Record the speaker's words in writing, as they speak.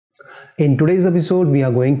In today's episode, we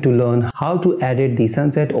are going to learn how to edit the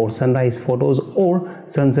sunset or sunrise photos or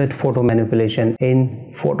sunset photo manipulation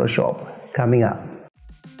in Photoshop. Coming up.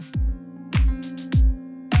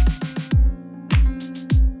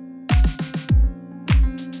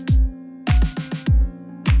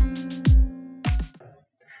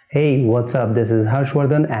 Hey, what's up? This is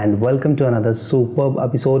Harshvardhan and welcome to another superb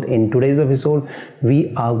episode. In today's episode,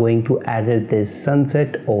 we are going to edit this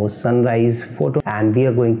sunset or sunrise photo and we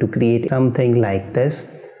are going to create something like this.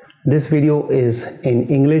 This video is in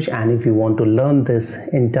English, and if you want to learn this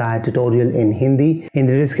entire tutorial in Hindi, in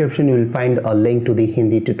the description you will find a link to the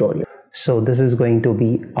Hindi tutorial. So this is going to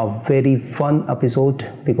be a very fun episode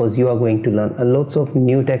because you are going to learn a lots of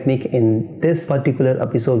new technique. In this particular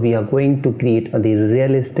episode, we are going to create the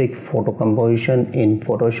realistic photo composition in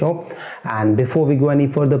Photoshop. And before we go any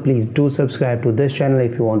further, please do subscribe to this channel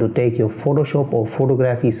if you want to take your Photoshop or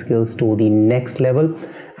photography skills to the next level.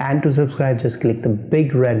 And to subscribe, just click the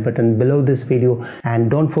big red button below this video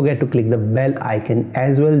and don't forget to click the bell icon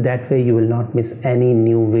as well. That way you will not miss any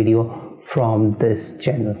new video from this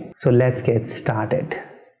channel. So let's get started.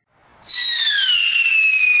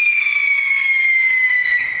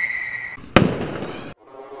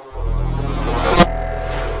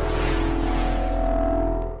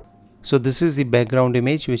 So this is the background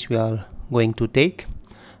image which we are going to take.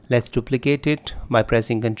 Let's duplicate it by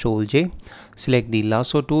pressing Ctrl J. Select the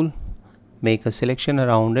lasso tool, make a selection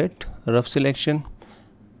around it, rough selection,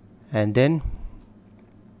 and then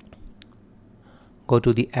go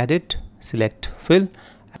to the edit, select fill,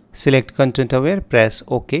 select content aware, press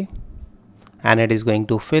OK, and it is going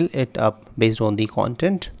to fill it up based on the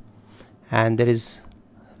content. And there is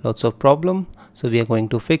lots of problem, so we are going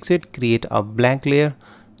to fix it. Create a blank layer,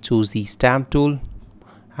 choose the stamp tool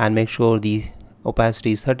and make sure the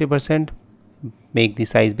opacity is 30%. Make the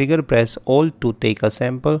size bigger, press Alt to take a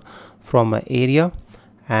sample from an area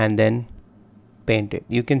and then paint it.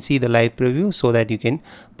 You can see the live preview so that you can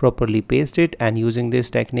properly paste it, and using this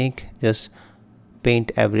technique just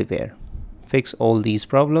paint everywhere. Fix all these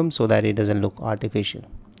problems so that it doesn't look artificial.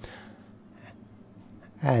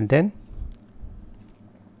 And then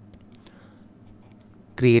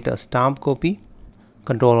create a stamp copy,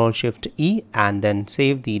 Ctrl Alt Shift E, and then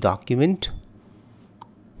save the document.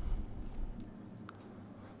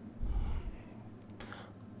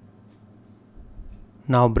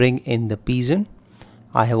 Now bring in the pigeon.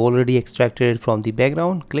 I have already extracted it from the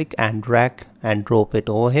background. Click and drag and drop it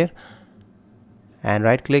over here. And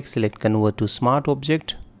right click, select convert to smart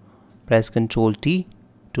object. Press Ctrl T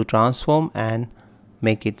to transform and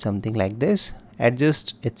make it something like this.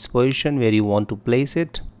 Adjust its position where you want to place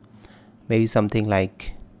it. Maybe something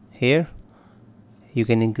like here. You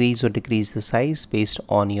can increase or decrease the size based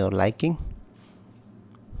on your liking.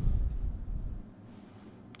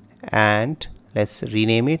 And let's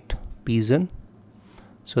rename it pigeon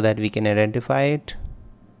so that we can identify it.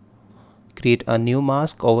 Create a new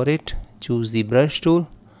mask over it. Choose the brush tool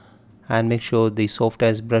and make sure the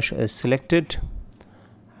softest brush is selected,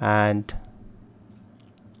 and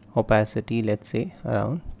opacity let's say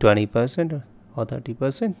around 20% or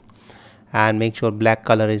 30%, and make sure black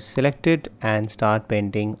color is selected and start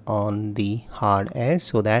painting on the hard edge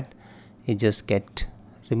so that it just get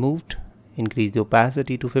removed. Increase the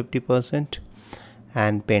opacity to 50%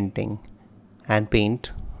 and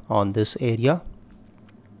paint on this area,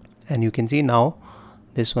 and you can see now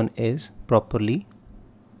this one is properly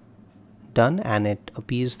done and it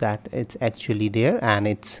appears that it's actually there and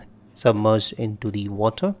it's submerged into the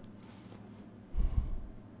water.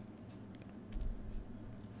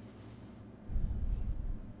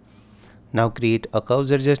 Now create a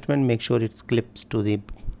curves adjustment, make sure it clips to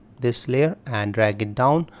this layer and drag it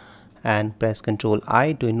down and press Ctrl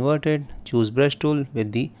I to invert it. Choose brush tool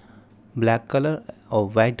with the black color or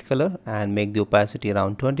white color and make the opacity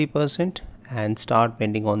around 20% and start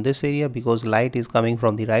painting on this area because light is coming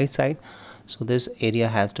from the right side, so this area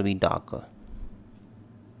has to be darker.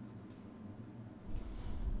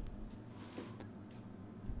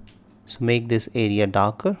 So make this area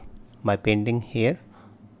darker by painting here.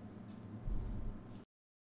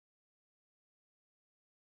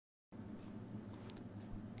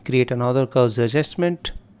 Create another curves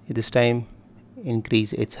adjustment. This time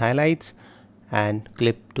increase its highlights and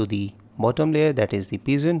clip to the bottom layer, that is the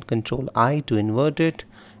pigeon. Ctrl I to invert it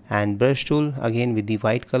and brush tool again with the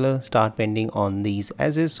white color, start painting on these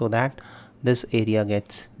edges so that this area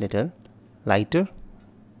gets little lighter.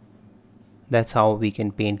 That's how we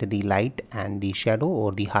can paint the light and the shadow,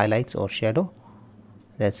 or the highlights or shadow.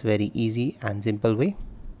 That's very easy and simple way.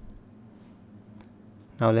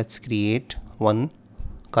 Now let's create one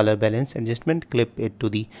color balance adjustment, clip it to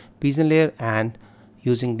the Pigeon layer, and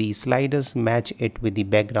using the sliders match it with the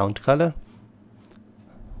background color.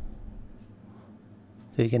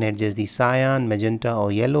 So you can adjust the cyan, magenta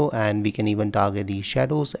or yellow, and we can even target the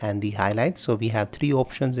shadows and the highlights. So we have three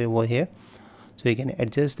options over here, so you can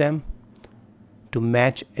adjust them to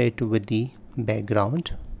match it with the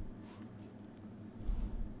background.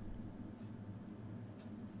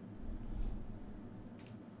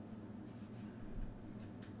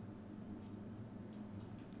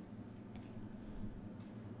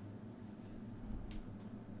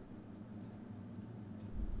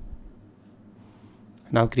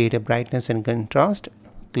 Now create a brightness and contrast,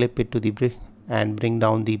 clip it to the brick and bring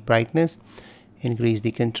down the brightness, increase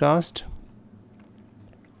the contrast,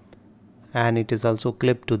 and it is also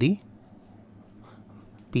clipped to the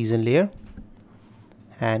Pigeon layer.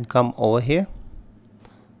 And come over here,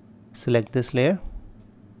 select this layer,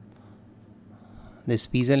 this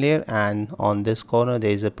Pigeon layer, and on this corner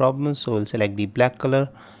there is a problem, so we'll select the black color.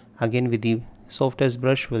 Again with the softest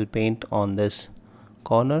brush we'll paint on this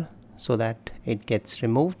corner so that it gets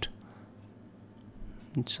removed.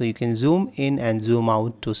 So you can zoom in and zoom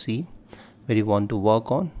out to see where you want to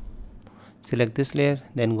work on. Select this layer,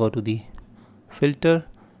 then go to the filter,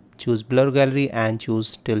 choose blur gallery and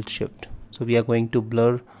choose tilt shift. So we are going to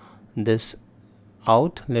blur this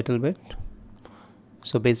out little bit.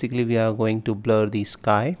 So basically we are going to blur the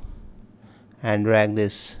sky and drag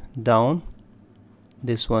this down,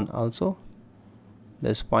 this one also,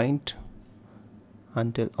 this point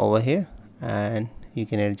until over here, and you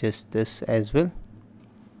can adjust this as well.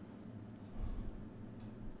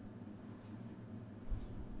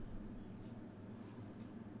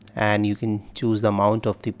 And you can choose the amount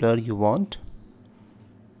of the blur you want.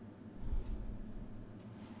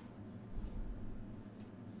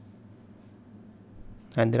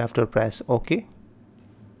 And thereafter press OK,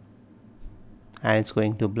 and it's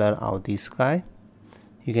going to blur out the sky.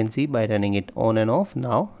 You can see by turning it on and off,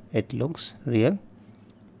 now it looks real.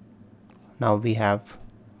 Now we have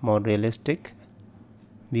more realistic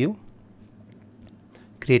view.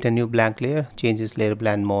 Create a new blank layer, change this layer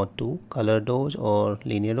blend mode to color dose or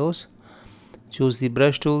linear dose. Choose the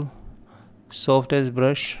brush tool, softest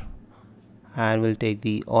brush, and we'll take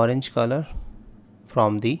the orange color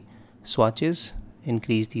from the swatches.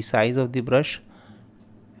 Increase the size of the brush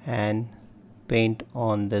and paint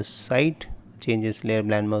on this side. Change this layer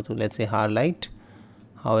blend mode to, let's say, hard light.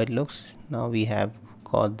 How it looks. Now we have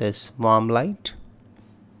got this warm light.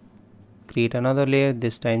 Create another layer,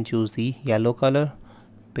 this time choose the yellow color,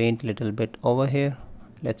 paint a little bit over here.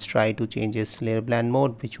 Let's try to change this layer blend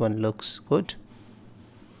mode, which one looks good.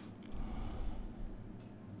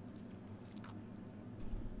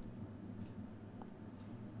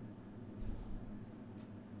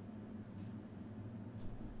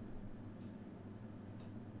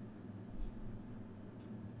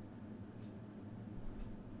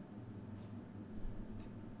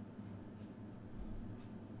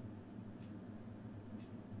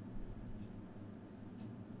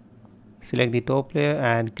 Select the top layer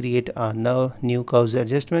and create a new curves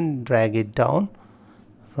adjustment. Drag it down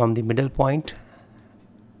from the middle point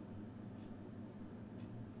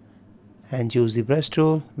and choose the brush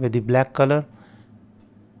tool with the black color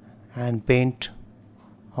and paint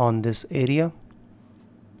on this area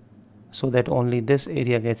so that only this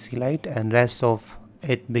area gets the light and rest of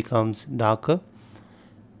it becomes darker.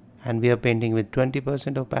 And we are painting with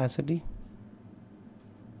 20% opacity.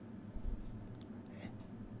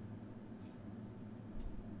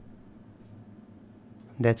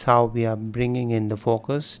 That's how we are bringing in the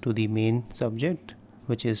focus to the main subject,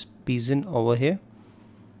 which is pigeon over here.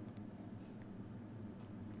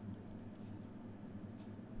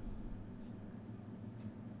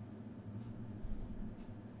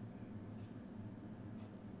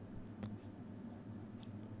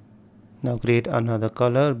 Now create another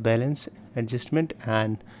color balance adjustment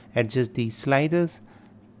and adjust the sliders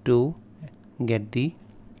to get the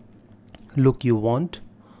look you want.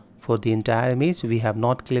 For the entire image, we have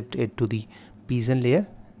not clipped it to the pigeon layer.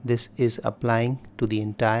 This is applying to the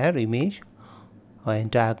entire image or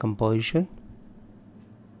entire composition.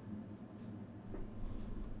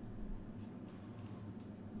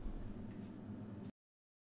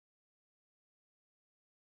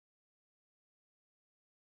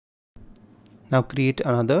 Now create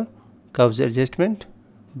another curves adjustment,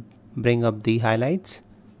 bring up the highlights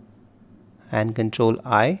and control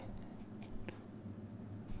I.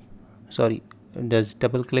 Just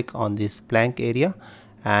double click on this blank area,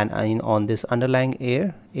 and on this underlying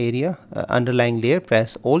layer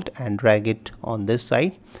press Alt and drag it on this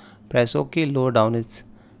side. Press OK, lower down its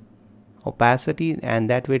opacity, and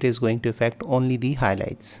that way it is going to affect only the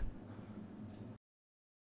highlights.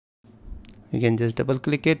 You can just double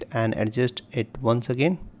click it and adjust it once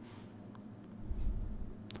again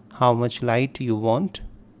how much light you want.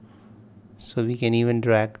 So we can even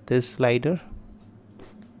drag this slider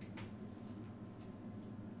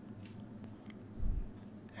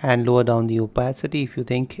and lower down the opacity if you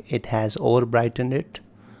think it has over brightened it.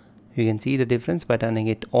 You can see the difference by turning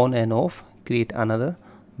it on and off. Create another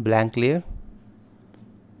blank layer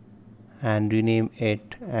and rename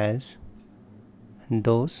it as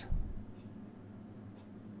dose.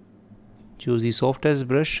 Choose the softest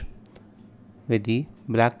brush with the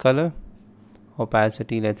black color,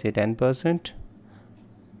 opacity let's say 10%,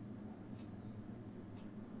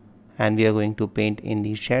 and we are going to paint in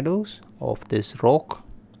the shadows of this rock.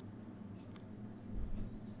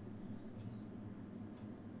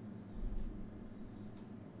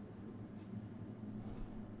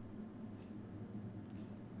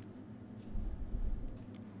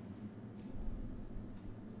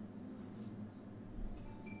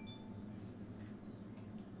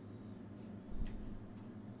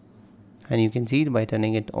 And you can see by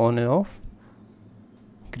turning it on and off.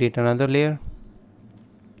 Create another layer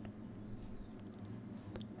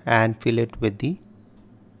and fill it with the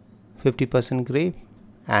 50% gray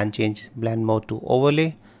and change blend mode to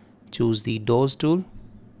overlay. Choose the dose tool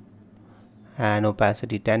and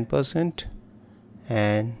opacity 10%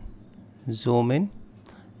 and zoom in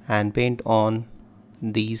and paint on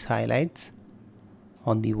these highlights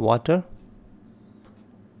on the water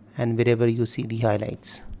and wherever you see the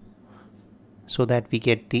highlights, so that we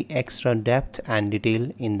get the extra depth and detail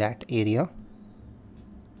in that area.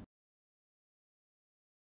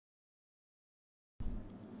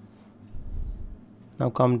 Now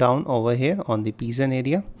come down over here on the peasant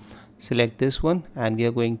area, select this one, and we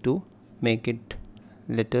are going to make it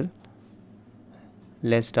little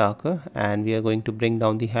less darker, and we are going to bring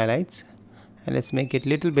down the highlights, and let's make it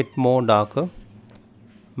little bit more darker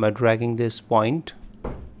by dragging this point.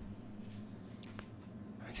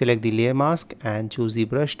 Select the layer mask and choose the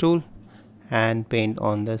brush tool and paint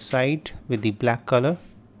on the side with the black color.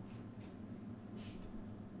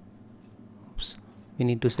 Oops. We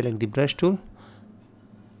need to select the brush tool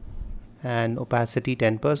and opacity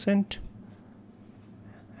 10%,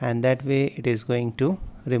 and that way it is going to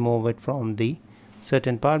remove it from the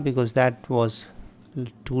certain part because that was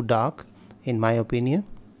too dark in my opinion,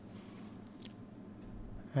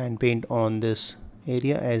 and paint on this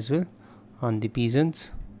area as well on the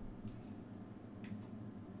peasants.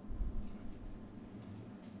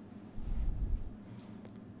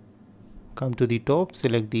 Come to the top,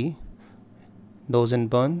 select the dose and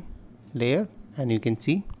burn layer, and you can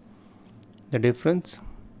see the difference.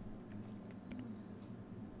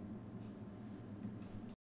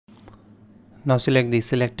 Now select the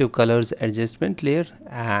selective colors adjustment layer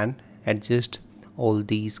and adjust all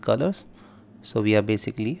these colors. So we are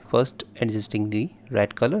basically first adjusting the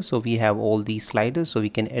red color. So we have all these sliders, so we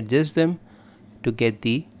can adjust them to get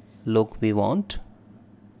the look we want,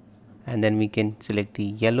 and then we can select the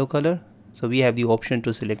yellow color. So we have the option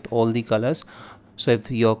to select all the colors. So if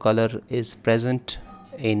your color is present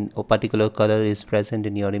in a particular color is present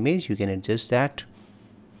in your image, you can adjust that.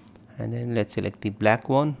 And then let's select the black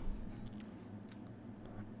one,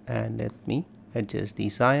 and let me adjust the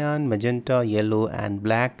cyan, magenta, yellow and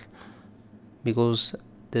black, because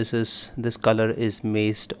this color is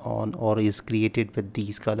based on or is created with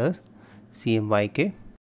these colors CMYK.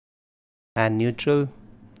 And neutral,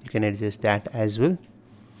 you can adjust that as well.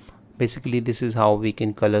 Basically this is how we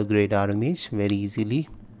can color grade our image very easily.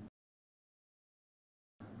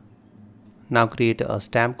 Now create a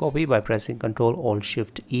stamp copy by pressing Ctrl Alt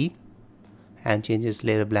Shift E and change its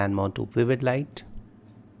layer blend mode to vivid light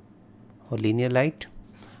or linear light,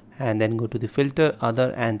 and then go to the filter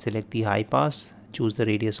other and select the high pass. Choose the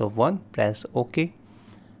radius of 1, press OK,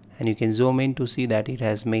 and you can zoom in to see that it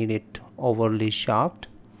has made it overly sharp.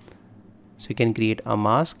 So you can create a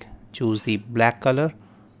mask. Choose the black color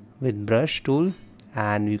with brush tool,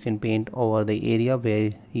 and you can paint over the area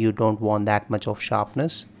where you don't want that much of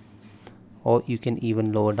sharpness, or you can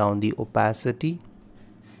even lower down the opacity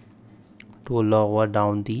to lower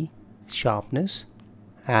down the sharpness.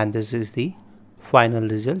 And this is the final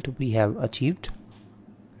result we have achieved.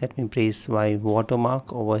 Let me place my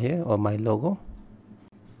watermark over here or my logo,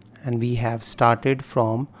 and we have started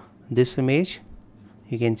from this image,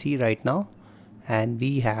 you can see right now, and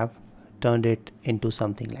we have turned it into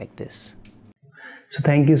something like this. So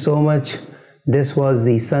thank you so much This was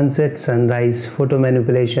the sunset sunrise photo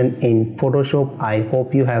manipulation in Photoshop. I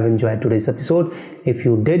hope you have enjoyed today's episode. If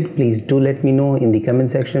you did, please do let me know in the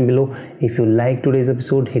comment section below. If you liked today's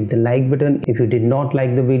episode, hit the like button. If you did not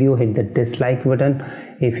like the video, hit the dislike button.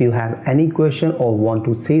 If you have any question or want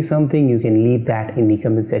to say something, you can leave that in the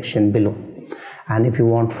comment section below. And if you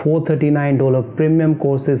want $439 premium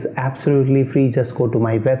courses absolutely free, just go to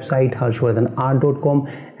my website harshvardhanart.com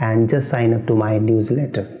and just sign up to my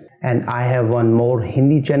newsletter. And I have one more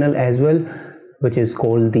Hindi channel as well, which is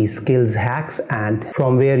called the Skills Hacks, and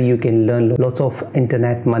from where you can learn lots of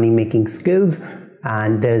internet money making skills,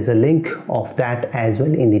 and there is a link of that as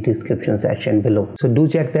well in the description section below. So do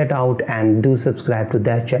check that out and do subscribe to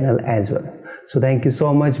that channel as well. So thank you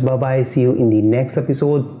so much. Bye bye. See you in the next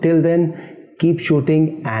episode. Till then, keep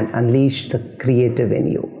shooting and unleash the creative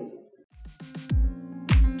in you.